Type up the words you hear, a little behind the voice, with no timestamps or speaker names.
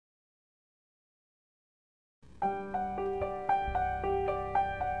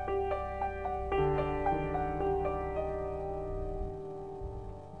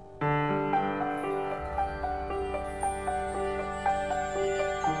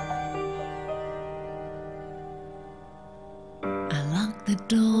the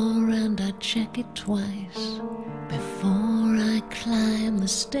door and I check it twice before I climb the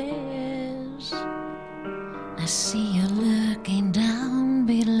stairs. I see you looking down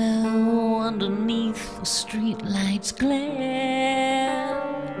below underneath the streetlight's glare.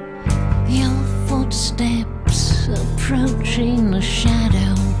 Your footsteps approaching, the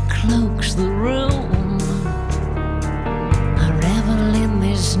shadow cloaks the room. I revel in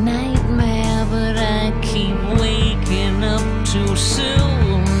this nightmare, but I keep waking up too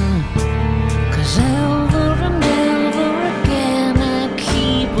soon. 'Cause over and over again I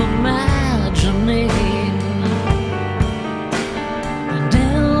keep imagining, and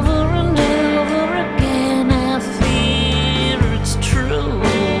over again I fear it's true.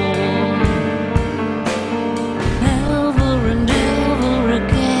 Over and over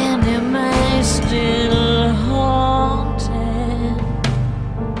again am I still haunted,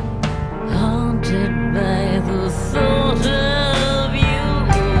 haunted by the thought of you.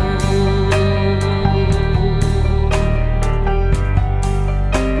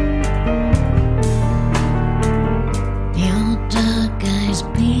 Your dark eyes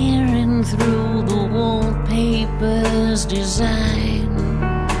peering through the wallpaper's design.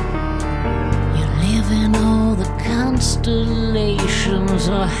 You live in all the constellations,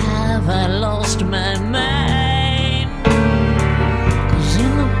 or have I lost my mind? 'Cause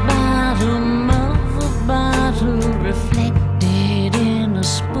in the bottom of a bottle reflected in a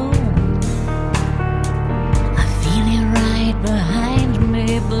spoon, I feel you right behind me,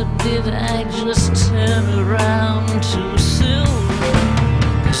 but did I just turn around too soon?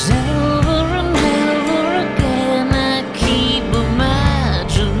 'Cause over and over again I keep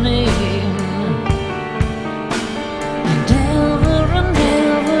imagining, and over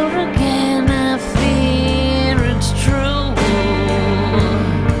again I fear it's true.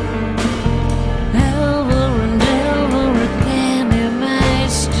 Over and over again am I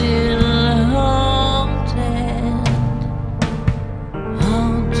still haunted,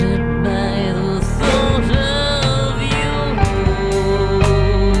 haunted by the thought of you.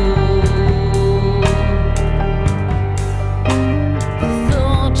 The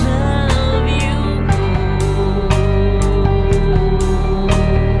thought of you.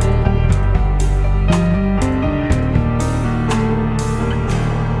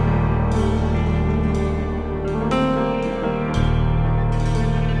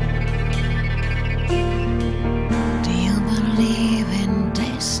 Do you believe in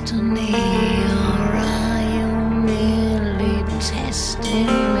destiny, or are you merely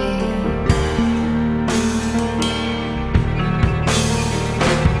testing me?